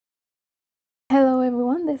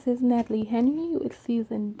this is Natalie Henry with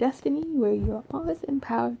Seasoned Destiny, where you're always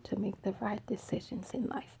empowered to make the right decisions in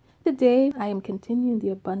life. Today, I am continuing the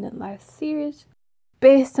Abundant Life series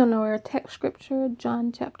based on our text scripture,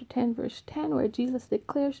 John chapter 10, verse 10, where Jesus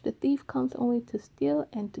declares the thief comes only to steal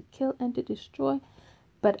and to kill and to destroy,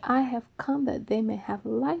 but I have come that they may have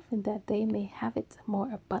life and that they may have it more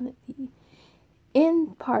abundantly.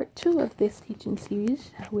 In part 2 of this teaching series,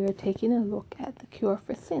 we are taking a look at the cure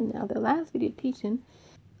for sin. Now, the last video teaching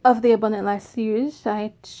of the Abundant Life series,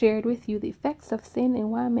 I shared with you the effects of sin and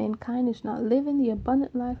why mankind is not living the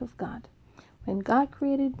abundant life of God. When God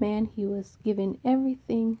created man, he was given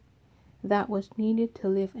everything that was needed to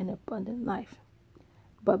live an abundant life.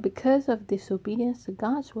 But because of disobedience to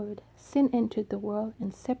God's word, sin entered the world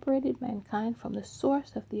and separated mankind from the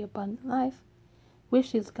source of the abundant life,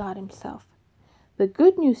 which is God himself. The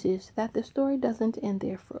good news is that the story doesn't end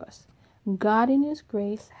there for us. God in his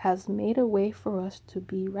grace has made a way for us to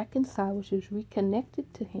be reconciled, which is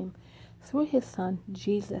reconnected to him through his son,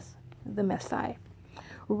 Jesus, the Messiah.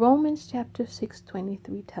 Romans chapter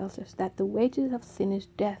 6:23 tells us that the wages of sin is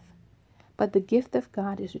death, but the gift of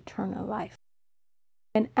God is eternal life.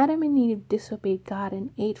 When Adam and Eve disobeyed God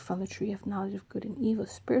and ate from the tree of knowledge of good and evil,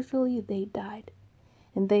 spiritually they died,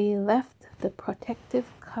 and they left the protective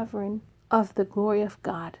covering of the glory of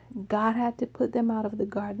God. God had to put them out of the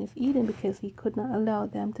Garden of Eden because he could not allow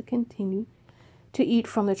them to continue to eat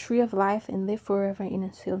from the tree of life and live forever in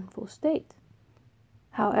a sinful state.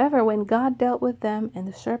 However, when God dealt with them and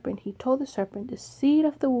the serpent, he told the serpent, the seed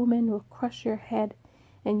of the woman will crush your head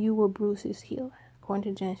and you will bruise his heel,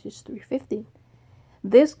 according to Genesis 3:15.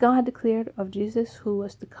 This God declared of Jesus, who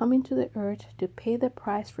was to come into the earth to pay the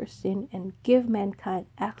price for sin and give mankind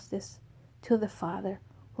access to the Father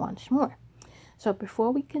once more. So before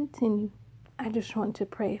we continue, I just want to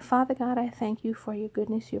pray. Father God, I thank you for your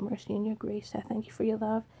goodness, your mercy, and your grace. I thank you for your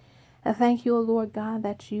love. I thank you, O Lord God,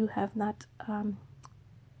 that you have not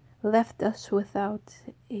left us without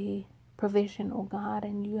a provision, O God,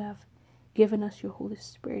 and you have given us your Holy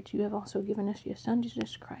Spirit. You have also given us your Son,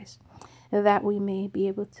 Jesus Christ, that we may be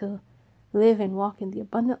able to live and walk in the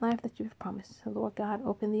abundant life that you have promised. So, Lord God,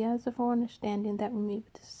 open the eyes of our understanding that we may be able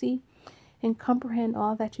to see and comprehend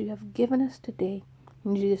all that you have given us today.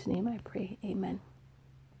 In Jesus' name I pray. Amen.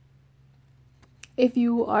 If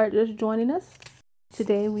you are just joining us,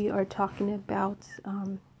 today we are talking about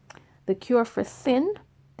the cure for sin.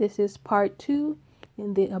 This is part 2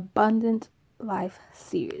 in the Abundant Life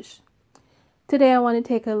series. Today I want to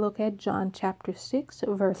take a look at John chapter 6,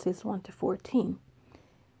 verses 1 to 14.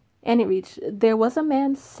 And it reads, "There was a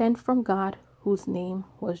man sent from God whose name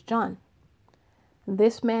was John.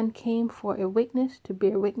 This man came for a witness to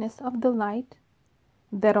bear witness of the light,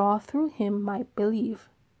 that all through him might believe.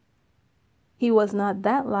 He was not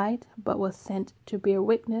that light, but was sent to bear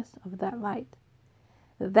witness of that light.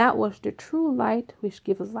 That was the true light which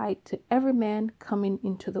gives light to every man coming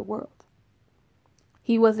into the world.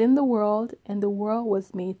 He was in the world, and the world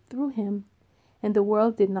was made through him, and the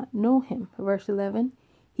world did not know him." Verse 11,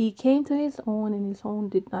 "He came to his own, and his own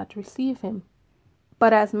did not receive him.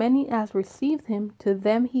 But as many as received him, to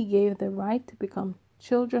them he gave the right to become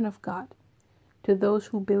children of God, to those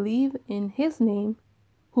who believe in his name,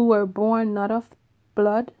 who were born not of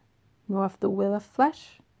blood, nor of the will of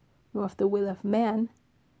flesh, nor of the will of man,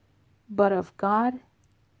 but of God.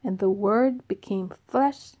 And the Word became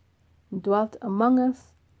flesh and dwelt among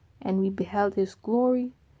us, and we beheld his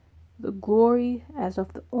glory, the glory as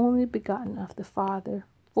of the only begotten of the Father,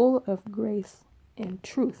 full of grace and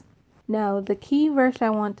truth." Now, the key verse I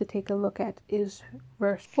want to take a look at is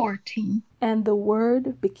verse 14. "And the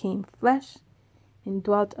Word became flesh and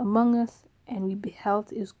dwelt among us, and we beheld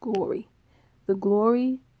his glory, the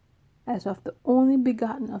glory as of the only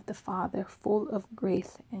begotten of the Father, full of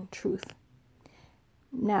grace and truth."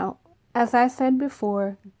 Now, as I said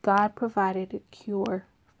before, God provided a cure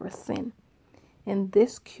for sin, and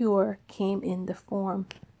this cure came in the form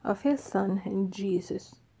of his Son,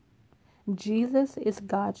 Jesus. Jesus is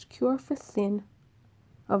God's cure for sin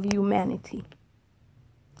of humanity.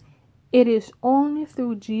 It is only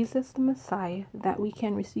through Jesus the Messiah that we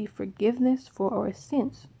can receive forgiveness for our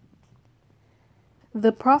sins.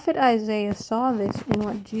 The prophet Isaiah saw this in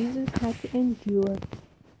what Jesus had to endure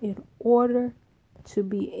in order to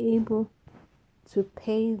be able to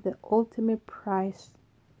pay the ultimate price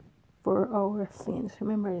for our sins.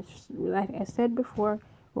 Remember, like I said before,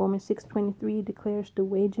 Romans 6:23 declares the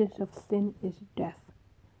wages of sin is death,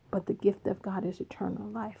 but the gift of God is eternal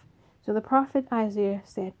life. So the prophet Isaiah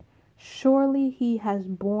said, "Surely he has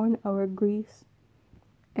borne our griefs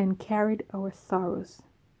and carried our sorrows,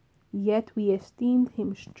 yet we esteemed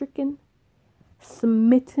him stricken,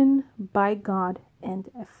 smitten by God and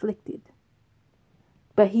afflicted.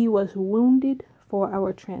 But he was wounded for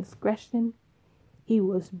our transgression, he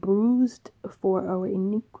was bruised for our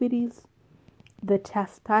iniquities. The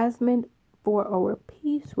chastisement for our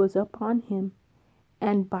peace was upon him,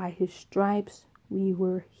 and by his stripes we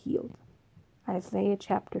were healed. Isaiah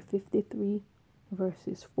chapter 53,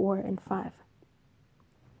 verses 4 and 5.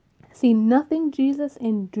 See, nothing Jesus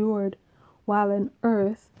endured while on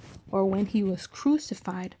earth or when he was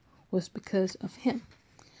crucified was because of him.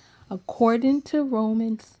 According to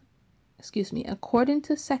according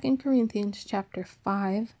to 2 Corinthians chapter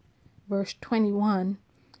 5, verse 21,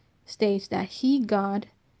 states that he, God,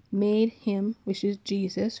 made him, which is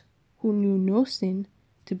Jesus, who knew no sin,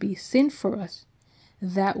 to be sin for us,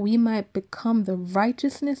 that we might become the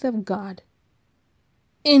righteousness of God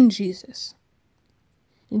in Jesus.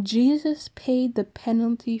 Jesus paid the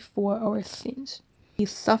penalty for our sins. He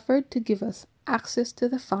suffered to give us access to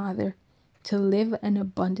the Father to live an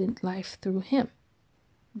abundant life through him.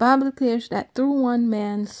 The Bible declares that through one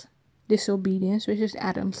man's disobedience, which is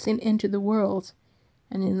Adam, sin entered the world,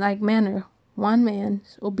 and in like manner, one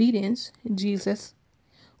man's obedience, Jesus,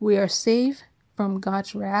 we are saved from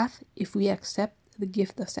God's wrath if we accept the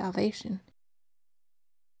gift of salvation.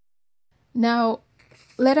 Now,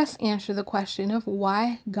 let us answer the question of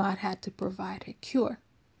why God had to provide a cure.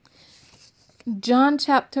 John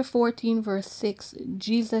chapter 14, verse 6,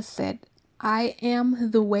 Jesus said, I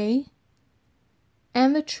am the way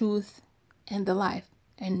and the truth and the life,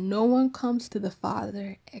 and no one comes to the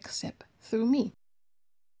Father except through me.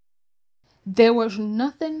 There was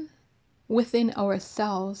nothing within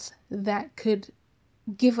ourselves that could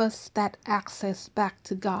give us that access back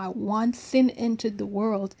to God. Once sin entered the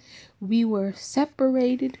world, we were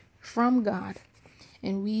separated from God,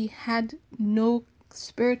 and we had no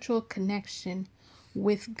spiritual connection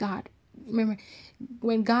with God. Remember,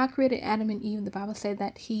 when God created Adam and Eve, the Bible said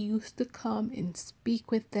that he used to come and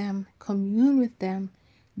speak with them, commune with them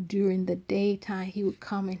during the daytime. He would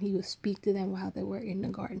come and he would speak to them while they were in the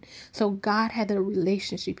garden. So God had a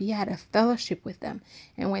relationship. He had a fellowship with them.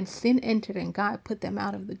 And when sin entered and God put them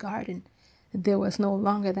out of the garden, there was no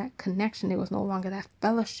longer that connection. There was no longer that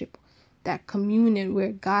fellowship, that communion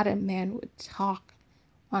where God and man would talk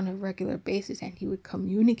on a regular basis and he would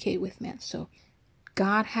communicate with man. So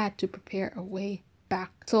God had to prepare a way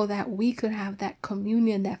back so that we could have that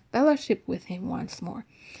communion, that fellowship with him once more.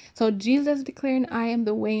 So Jesus declaring, I am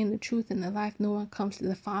the way and the truth and the life. No one comes to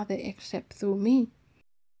the Father except through me.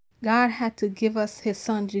 God had to give us his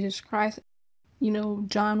son, Jesus Christ. John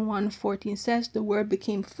 1:14 says, the word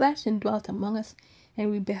became flesh and dwelt among us, and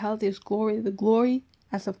we beheld his glory, the glory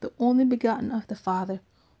as of the only begotten of the Father,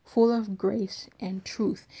 full of grace and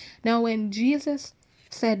truth. Now, when Jesus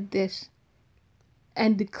said this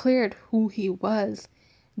and declared who he was,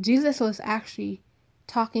 Jesus was actually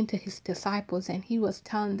talking to his disciples, and he was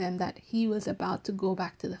telling them that he was about to go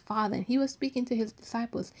back to the Father. And he was speaking to his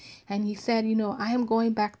disciples, and he said, I am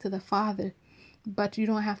going back to the Father, but you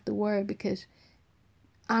don't have to worry, because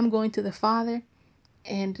I'm going to the Father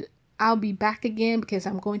and I'll be back again, because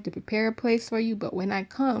I'm going to prepare a place for you. But when I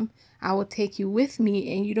come, I will take you with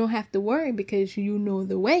me, and you don't have to worry, because you know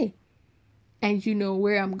the way and you know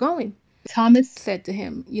where I'm going. Thomas said to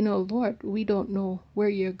him, Lord, we don't know where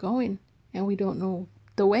you're going, and we don't know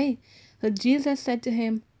the way. So Jesus said to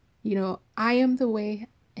him, I am the way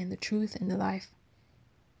and the truth and the life.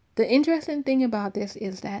 The interesting thing about this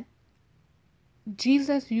is that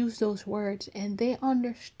Jesus used those words, and they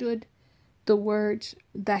understood the words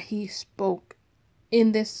that he spoke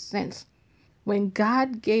in this sense. When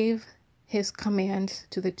God gave his commands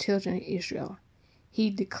to the children of Israel, he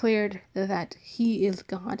declared that he is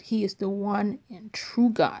God. He is the one and true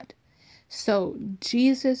God. So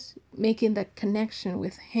Jesus making the connection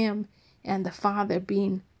with him and the Father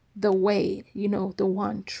being the way, the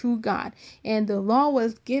one true God. And the law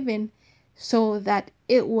was given so that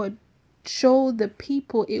it would show the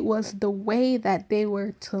people it was the way that they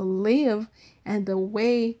were to live, and the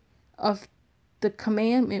way of the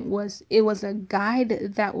commandment was a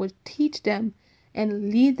guide that would teach them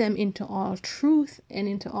and lead them into all truth and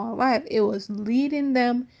into all life. It was leading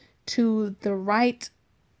them to the right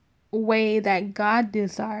way that God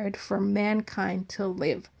desired for mankind to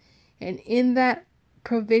live. And in that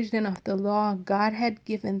provision of the law, God had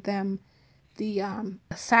given them the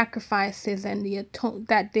sacrifices and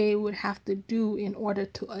that they would have to do in order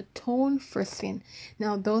to atone for sin.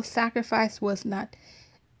 Now, those sacrifices was not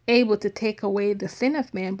able to take away the sin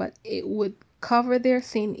of man, but it would cover their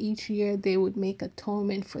sin each year. They would make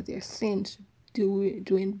atonement for their sins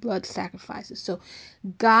doing blood sacrifices. So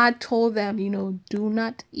God told them, do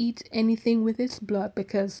not eat anything with its blood,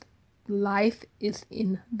 because life is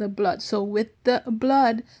in the blood. So with the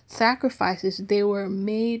blood sacrifices, they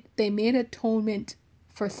made atonement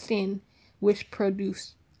for sin, which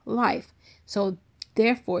produced life. So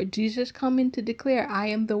therefore, Jesus coming to declare, I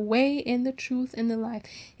am the way and the truth and the life.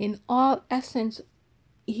 In all essence,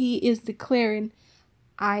 he is declaring,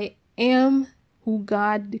 I am who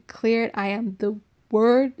God declared. I am the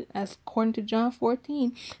Word, as according to John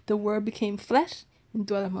 14, the Word became flesh and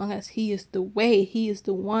dwelt among us. He is the way. He is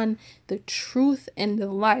the one, the truth, and the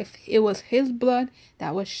life. It was his blood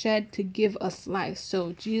that was shed to give us life.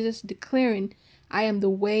 So Jesus declaring, I am the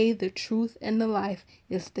way, the truth, and the life,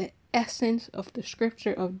 is the essence of the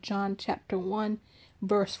scripture of John chapter 1,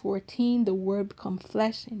 verse 14. The Word became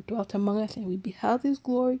flesh and dwelt among us, and we beheld his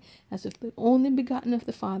glory as of the only begotten of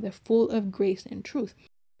the Father, full of grace and truth.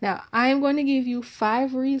 Now, I'm going to give you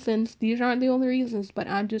 5 reasons. These aren't the only reasons, but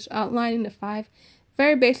I'm just outlining the 5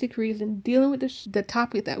 very basic reasons dealing with the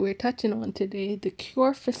topic that we're touching on today, the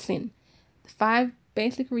cure for sin. The 5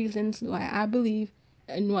 basic reasons why I believe,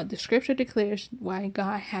 and what the scripture declares, why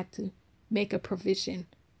God had to make a provision,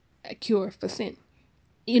 a cure for sin.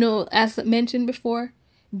 As mentioned before,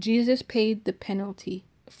 Jesus paid the penalty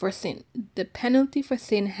for sin. The penalty for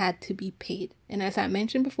sin had to be paid. And as I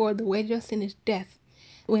mentioned before, the wages of sin is death.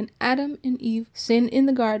 When Adam and Eve sinned in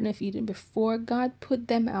the Garden of Eden, before God put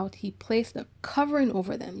them out, he placed a covering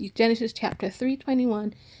over them. Genesis chapter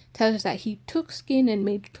 3:21 tells us that he took skin and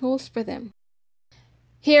made clothes for them.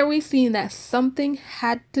 Here we see that something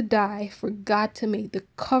had to die for God to make the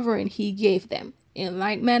covering he gave them. In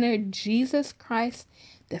like manner, Jesus Christ,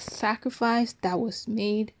 the sacrifice that was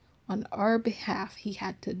made on our behalf, he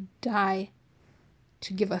had to die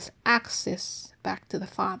to give us access back to the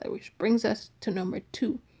Father, which brings us to number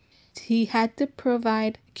 2. He had to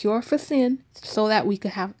provide a cure for sin so that we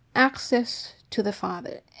could have access to the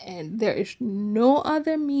Father. And there is no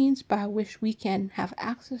other means by which we can have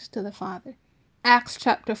access to the Father. Acts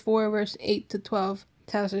chapter 4, verse 8 to 12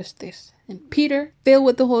 tells us this. And Peter, filled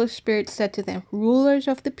with the Holy Spirit, said to them, rulers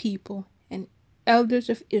of the people and elders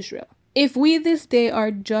of Israel, if we this day are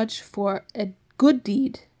judged for a good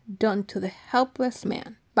deed done to the helpless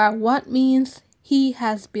man, by what means he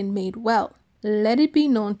has been made well, let it be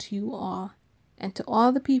known to you all and to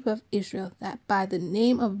all the people of Israel that by the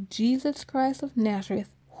name of Jesus Christ of Nazareth,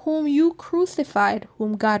 whom you crucified,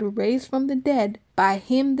 whom God raised from the dead, by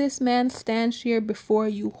him this man stands here before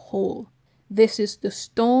you whole. This is the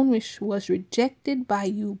stone which was rejected by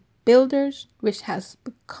you builders, which has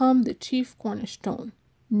become the chief cornerstone.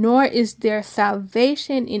 Nor is there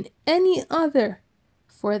salvation in any other,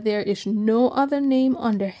 for there is no other name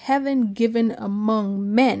under heaven given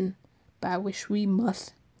among men by which we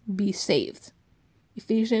must be saved.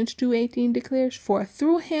 Ephesians 2:18 declares, for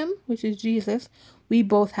through him, which is Jesus, we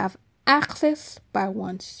both have access by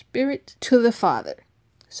one Spirit to the Father.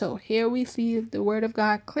 So here we see the Word of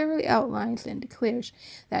God clearly outlines and declares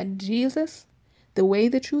that Jesus, the way,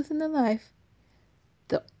 the truth, and the life,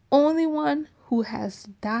 the only one who has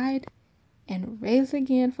died and raised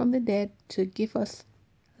again from the dead to give us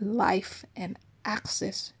life and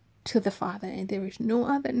access to the Father. And there is no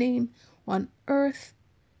other name on earth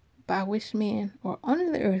by which man, or under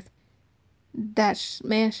the earth, that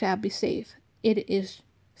man shall be saved. It is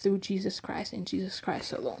through Jesus Christ and Jesus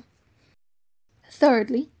Christ alone.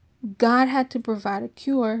 Thirdly, God had to provide a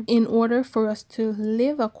cure in order for us to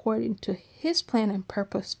live according to his plan and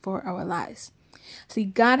purpose for our lives. See,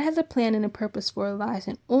 God has a plan and a purpose for our lives,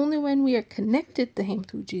 and only when we are connected to him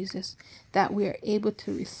through Jesus that we are able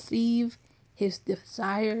to receive his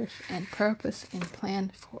desires and purpose and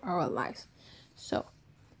plan for our lives. So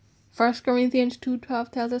 1 Corinthians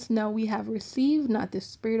 2:12 tells us, now we have received not the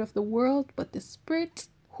spirit of the world, but the Spirit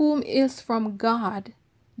whom is from God,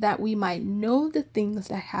 that we might know the things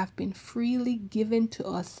that have been freely given to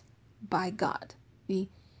us by God.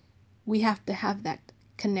 We have to have that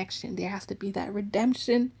connection. There has to be that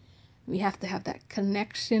redemption. We have to have that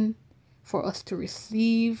connection for us to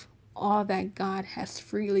receive all that God has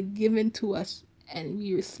freely given to us, and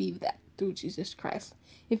we receive that through Jesus Christ.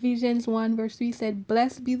 Ephesians 1 verse 3 said,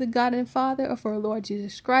 blessed be the God and Father of our Lord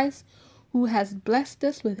Jesus Christ, who has blessed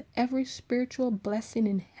us with every spiritual blessing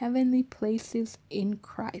in heavenly places in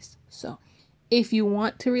Christ. So, if you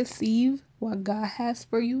want to receive what God has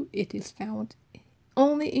for you, it is found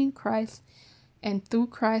only in Christ. And through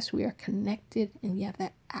Christ, we are connected and we have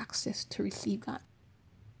that access to receive God.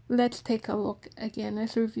 Let's take a look again.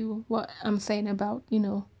 Let's review what I'm saying about,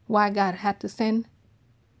 why God had to send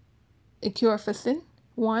a cure for sin.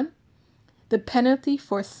 1, The penalty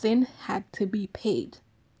for sin had to be paid.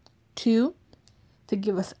 2, to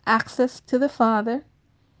give us access to the Father.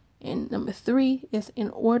 And number 3 is in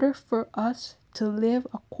order for us to live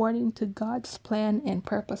according to God's plan and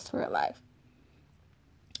purpose for our life.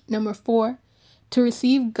 Number 4, to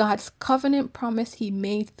receive God's covenant promise he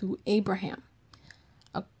made through Abraham.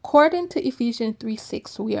 According to Ephesians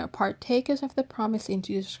 3:6, we are partakers of the promise in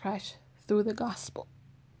Jesus Christ through the gospel.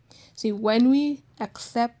 See, when we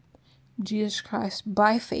accept Jesus Christ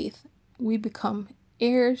by faith, we become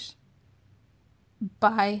heirs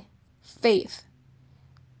by faith.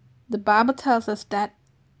 The Bible tells us that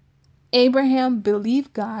Abraham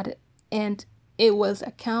believed God and it was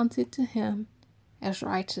accounted to him as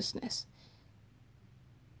righteousness.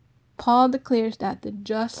 Paul declares that the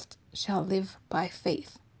just shall live by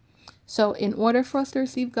faith. So in order for us to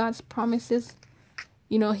receive God's promises,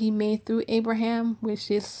 he made through Abraham,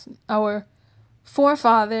 which is our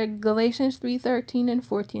forefather, Galatians 3:13 and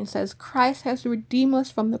 14 says, Christ has redeemed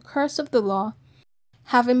us from the curse of the law,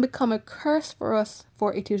 having become a curse for us,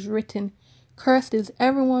 for it is written, cursed is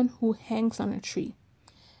everyone who hangs on a tree,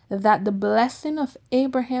 that the blessing of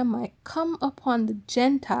Abraham might come upon the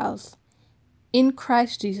Gentiles in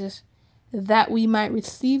Christ Jesus, that we might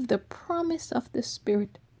receive the promise of the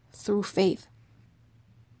Spirit through faith.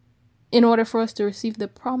 In order for us to receive the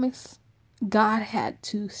promise, God had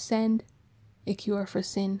to send a cure for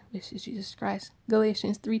sin, which is Jesus Christ.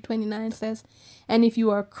 Galatians 3:29 says, and if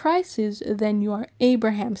you are Christ's, then you are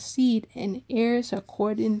Abraham's seed and heirs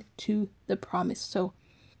according to the promise. So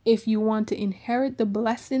if you want to inherit the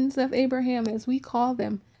blessings of Abraham, as we call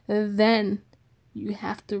them, then you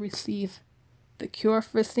have to receive the cure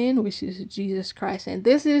for sin, which is Jesus Christ. And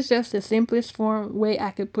this is just the simplest way I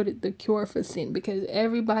could put it, the cure for sin, because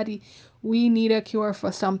we need a cure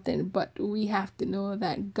for something, but we have to know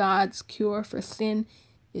that God's cure for sin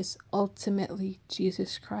is ultimately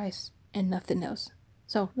Jesus Christ and nothing else.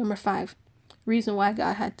 So number 5, reason why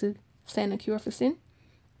God had to send a cure for sin.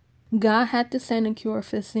 God had to send a cure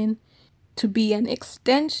for sin to be an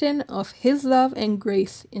extension of his love and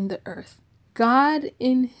grace in the earth. God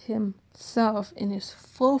in himself, in his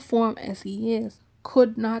full form as he is,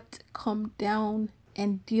 could not come down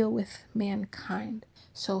and deal with mankind.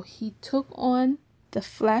 So he took on the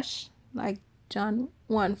flesh, like John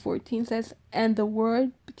 1:14 says, and the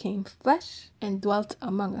word became flesh and dwelt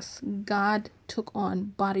among us. God took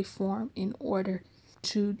on body form in order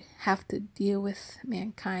to have to deal with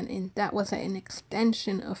mankind, and that was an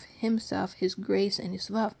extension of himself, his grace and his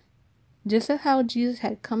love. Just as how Jesus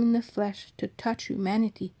had come in the flesh to touch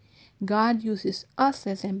humanity, God uses us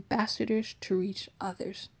as ambassadors to reach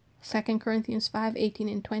others. 2 Corinthians 5:18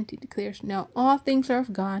 and 20 declares, now all things are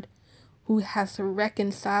of God, who has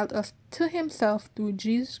reconciled us to himself through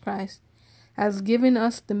Jesus Christ, has given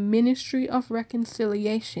us the ministry of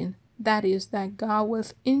reconciliation. That is, that God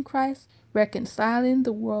was in Christ, reconciling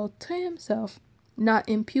the world to himself, not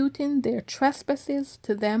imputing their trespasses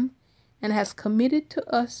to them, and has committed to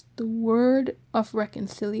us the word of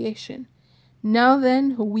reconciliation. Now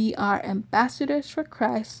then, we are ambassadors for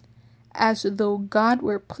Christ, as though God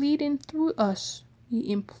were pleading through us. We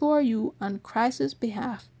implore you on Christ's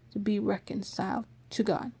behalf to be reconciled to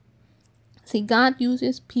God. See, God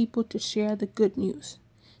uses people to share the good news,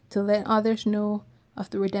 to let others know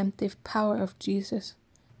of the redemptive power of Jesus,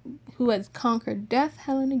 who has conquered death,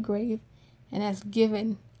 hell, and the grave, and has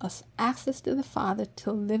given us access to the Father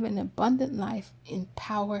to live an abundant life in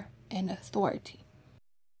power and authority.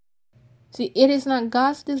 See, it is not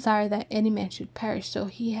God's desire that any man should perish, so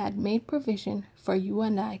he had made provision for you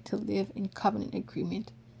and I to live in covenant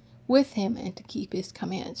agreement with him and to keep his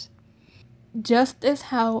commands. Just as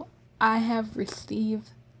how I have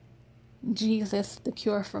received Jesus, the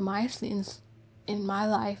cure for my sins in my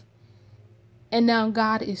life, and now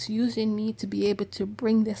God is using me to be able to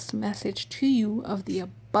bring this message to you of the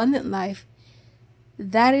abundant life.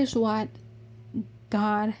 That is what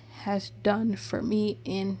God has done for me,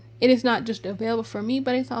 and it is not just available for me,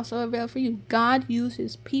 but it's also available for you. God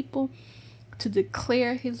uses people to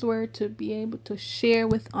declare his word, to be able to share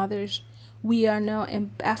with others. We are now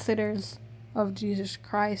ambassadors of Jesus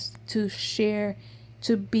Christ, to share,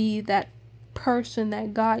 to be that person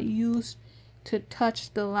that God used to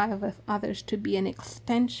touch the life of others, to be an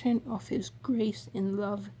extension of his grace and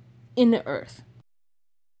love in the earth.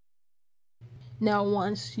 Now,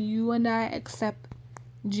 once you and I accept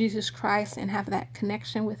Jesus Christ and have that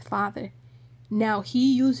connection with Father, now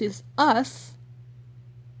he uses us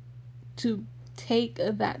to take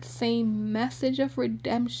that same message of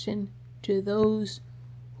redemption to those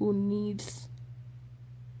who needs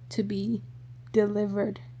to be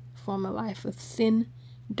delivered from a life of sin,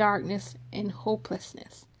 darkness, and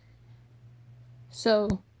hopelessness.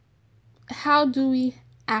 So, how do we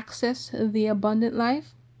access the abundant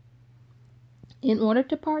life? In order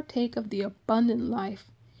to partake of the abundant life,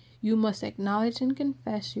 you must acknowledge and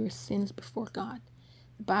confess your sins before God.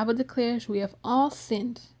 The Bible declares we have all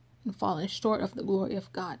sinned and fallen short of the glory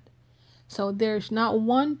of God. So there's not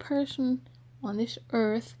one person on this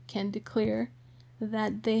earth can declare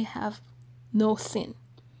that they have no sin.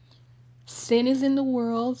 Sin is in the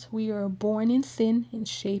world. We are born in sin and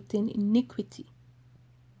shaped in iniquity.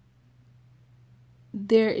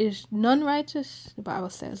 There is none righteous, the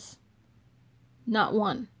Bible says. Not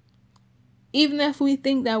one. Even if we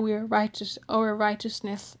think that we are righteous, our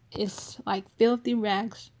righteousness is like filthy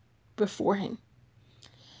rags before Him.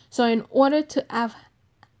 So in order to have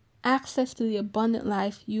access to the abundant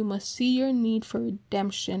life, you must see your need for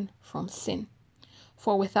redemption from sin.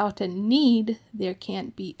 For without a need, there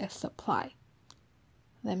can't be a supply.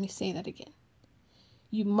 Let me say that again.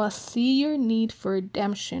 You must see your need for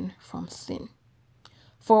redemption from sin.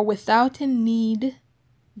 For without a need,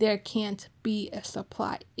 there can't be a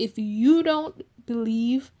supply. If you don't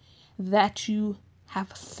believe that you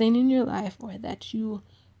have sin in your life or that you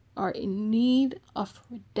are in need of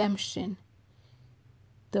redemption,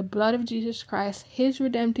 the blood of Jesus Christ, His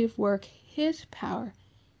redemptive work, His power,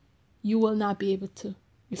 you will not be able to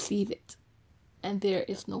receive it. And there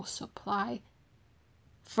is no supply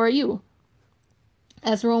for you.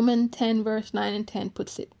 As Romans 10 verse 9 and 10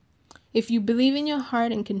 puts it, if you believe in your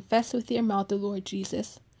heart and confess with your mouth the Lord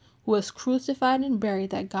Jesus, who was crucified and buried,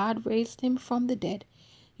 that God raised Him from the dead,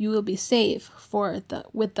 you will be saved. For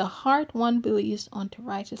with the heart one believes unto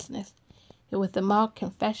righteousness, and with the mouth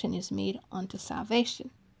confession is made unto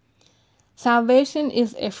salvation. Salvation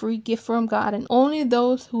is a free gift from God, and only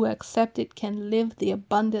those who accept it can live the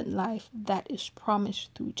abundant life that is promised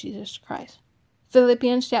through Jesus Christ.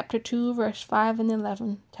 Philippians chapter 2 verse 5 and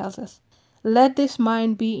 11 tells us, let this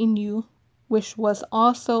mind be in you, which was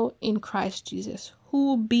also in Christ Jesus,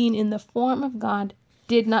 who being in the form of God,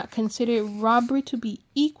 did not consider it robbery to be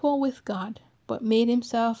equal with God, but made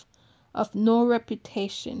Himself of no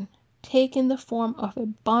reputation, taking the form of a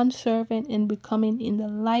bondservant and becoming in the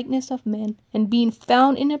likeness of men, and being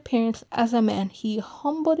found in appearance as a man, He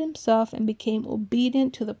humbled Himself and became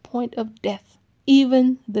obedient to the point of death,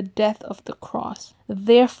 even the death of the cross.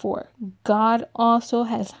 Therefore, God also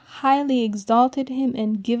has highly exalted Him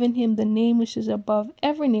and given Him the name which is above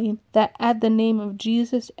every name, that at the name of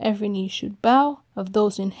Jesus every knee should bow, of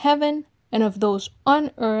those in heaven, and of those on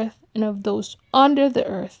earth, and of those under the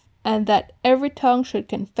earth, and that every tongue should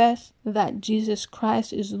confess that Jesus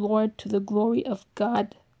Christ is Lord, to the glory of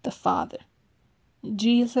God the Father.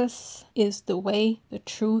 Jesus is the way, the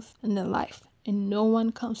truth, and the life, and no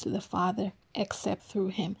one comes to the Father except through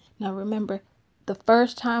Him. Now remember, the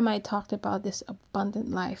first time I talked about this abundant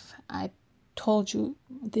life, I told you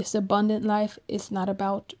this abundant life is not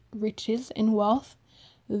about riches and wealth,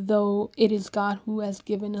 though it is God who has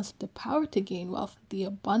given us the power to gain wealth. The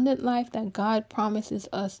abundant life that God promises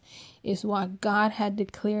us is what God had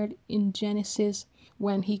declared in Genesis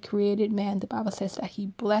when He created man. The Bible says that He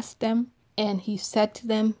blessed them and He said to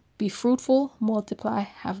them, be fruitful, multiply,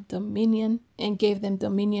 have dominion, and gave them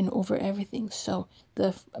dominion over everything. So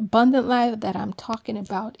the abundant life that I'm talking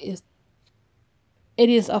about is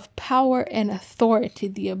of power and authority,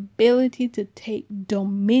 the ability to take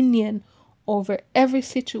dominion over every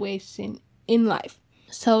situation in life.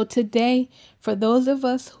 So today, for those of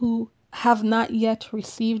us who have not yet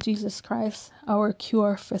received Jesus Christ, our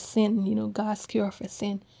cure for sin, God's cure for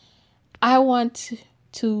sin, I want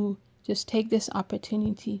to just take this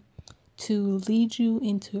opportunity to lead you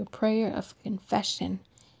into a prayer of confession.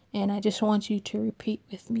 And I just want you to repeat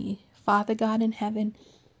with me. Father God in heaven,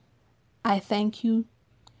 I thank you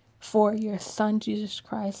for your Son, Jesus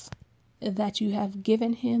Christ, that you have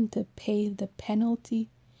given Him to pay the penalty.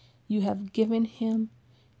 You have given Him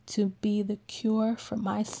to be the cure for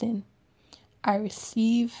my sin. I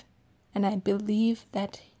receive and I believe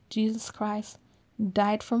that Jesus Christ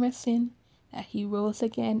died for my sin, that He rose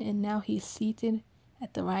again, and now He's seated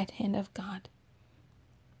at the right hand of God.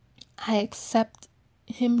 I accept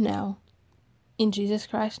Him now. In Jesus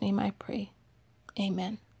Christ's name I pray.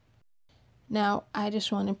 Amen. Now, I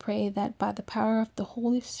just want to pray that by the power of the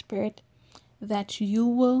Holy Spirit, that you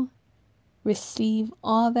will receive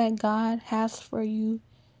all that God has for you.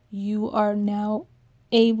 You are now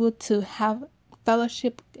able to have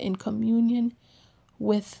fellowship and communion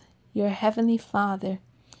with your Heavenly Father.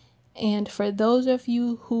 And for those of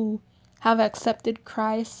you who have accepted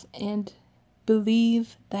Christ and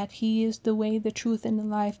believe that He is the way, the truth, and the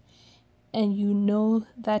life, and you know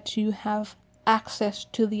that you have access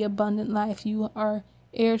to the abundant life. You are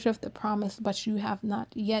heirs of the promise, but you have not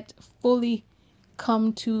yet fully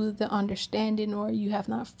come to the understanding, or you have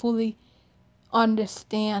not fully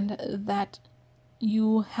understand that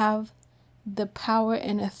you have the power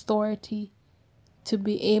and authority to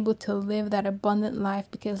be able to live that abundant life,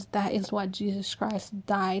 because that is what Jesus Christ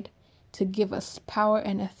died to give us: power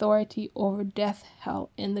and authority over death,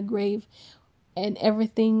 hell, and the grave, and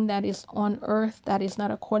everything that is on earth that is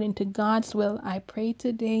not according to God's will. I pray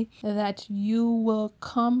today that you will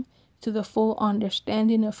come to the full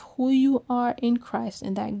understanding of who you are in Christ,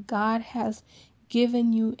 and that God has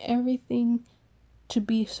given you everything to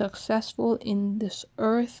be successful in this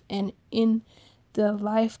earth and in the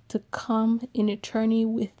life to come in eternity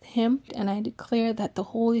with Him. And I declare that the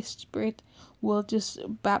Holy Spirit will just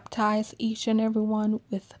baptize each and every one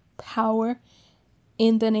with power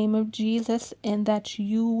in the name of Jesus, and that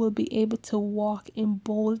you will be able to walk in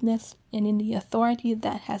boldness and in the authority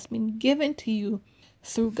that has been given to you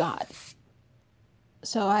through God.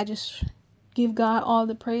 So I just give God all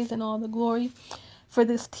the praise and all the glory for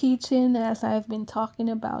this teaching, as I've been talking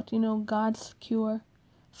about, God's cure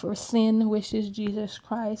for sin, which is Jesus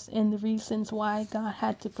Christ, and the reasons why God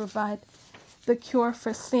had to provide the cure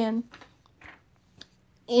for sin.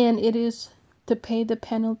 And it is to pay the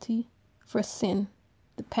penalty for sin.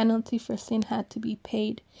 The penalty for sin had to be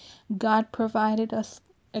paid. God provided us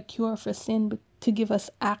a cure for sin to give us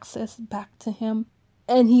access back to Him.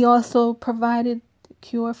 And He also provided the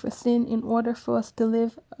cure for sin in order for us to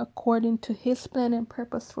live according to His plan and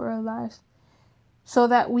purpose for our lives, so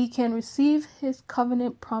that we can receive His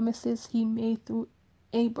covenant promises He made through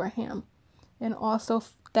Abraham, and also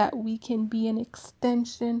that we can be an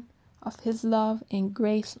extension of His love and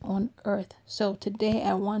grace on earth. So today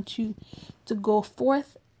I want you to go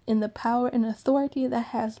forth in the power and authority that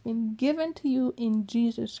has been given to you in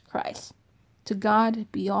Jesus Christ. To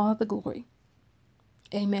God be all the glory.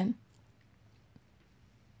 Amen.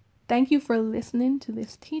 Thank you for listening to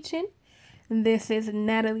this teaching. This is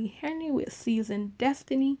Natalie Henry with Seasoned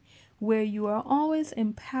Destiny, where you are always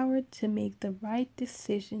empowered to make the right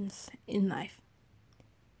decisions in life.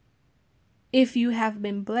 If you have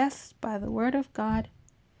been blessed by the Word of God,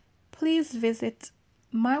 please visit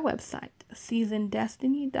my website,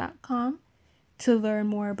 seasoneddestiny.com, to learn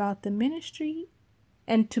more about the ministry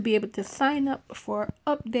and to be able to sign up for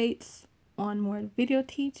updates on more video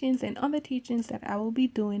teachings and other teachings that I will be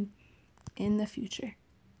doing in the future.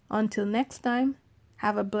 Until next time,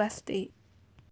 have a blessed day.